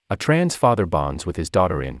A trans father bonds with his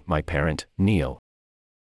daughter in My Parent, Neal.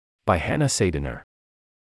 By Hannah Sadener.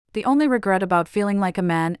 The only regret about feeling like a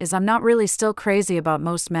man is I'm not really still crazy about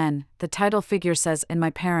most men, the title figure says in My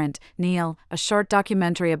Parent, Neal, a short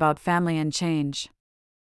documentary about family and change.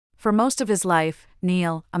 For most of his life,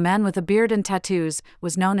 Neal, a man with a beard and tattoos,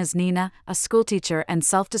 was known as Nina, a schoolteacher and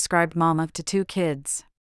self-described mama to 2 kids.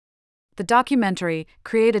 The documentary,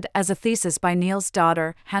 created as a thesis by Neal's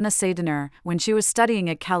daughter, Hannah Sadener, when she was studying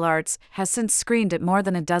at CalArts, has since screened at more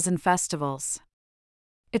than a dozen festivals.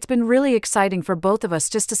 It's been really exciting for both of us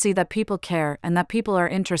just to see that people care and that people are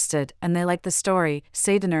interested and they like the story,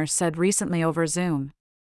 Sadener said recently over Zoom.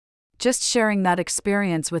 Just sharing that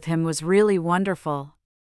experience with him was really wonderful.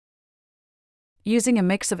 Using a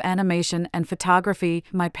mix of animation and photography,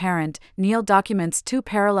 My Parent, Neal documents 2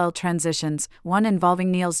 parallel transitions, one involving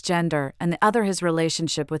Neal's gender and the other his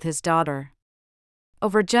relationship with his daughter.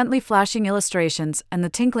 Over gently flashing illustrations and the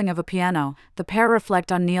tinkling of a piano, the pair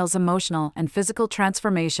reflect on Neal's emotional and physical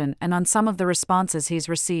transformation and on some of the responses he's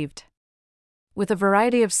received. With a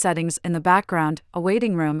variety of settings in the background, a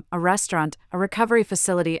waiting room, a restaurant, a recovery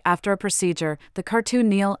facility after a procedure, the cartoon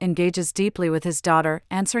Neal engages deeply with his daughter,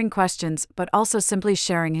 answering questions but also simply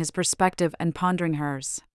sharing his perspective and pondering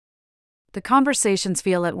hers. The conversations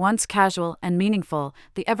feel at once casual and meaningful,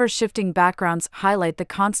 the ever-shifting backgrounds highlight the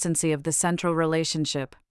constancy of the central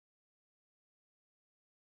relationship.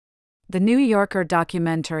 The New Yorker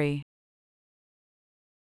documentary.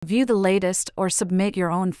 View the latest or submit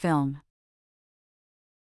your own film.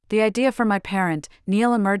 The idea for My Parent,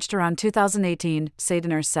 Neal emerged around 2018,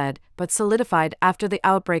 Sadener said, but solidified after the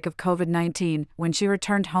outbreak of COVID-19 when she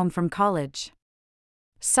returned home from college.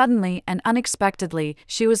 Suddenly and unexpectedly,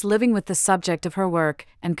 she was living with the subject of her work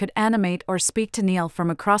and could animate or speak to Neal from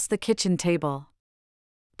across the kitchen table.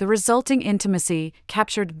 The resulting intimacy,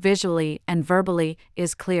 captured visually and verbally,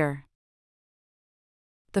 is clear.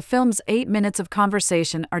 The film's 8 minutes of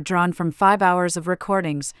conversation are drawn from 5 hours of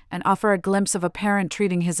recordings and offer a glimpse of a parent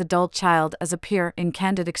treating his adult child as a peer in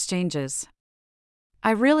candid exchanges.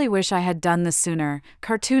 I really wish I had done this sooner,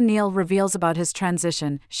 cartoon Neal reveals about his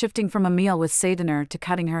transition, shifting from a meal with Sadener to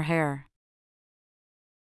cutting her hair.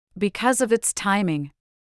 Because of its timing.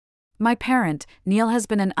 My Parent, Neal has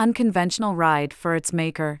been an unconventional ride for its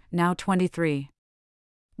maker, now 23.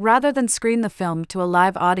 Rather than screen the film to a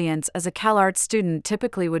live audience as a CalArts student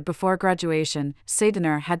typically would before graduation,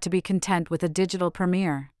 Sadener had to be content with a digital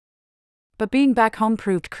premiere. But being back home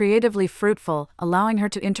proved creatively fruitful, allowing her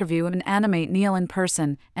to interview and animate Neal in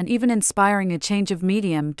person, and even inspiring a change of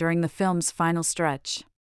medium during the film's final stretch.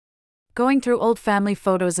 Going through old family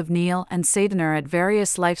photos of Neal and Sadener at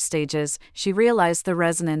various life stages, she realized the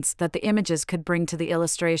resonance that the images could bring to the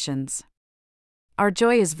illustrations. Our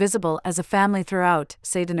joy is visible as a family throughout,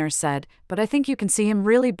 Sadener said, but I think you can see him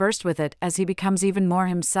really burst with it as he becomes even more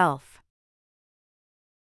himself.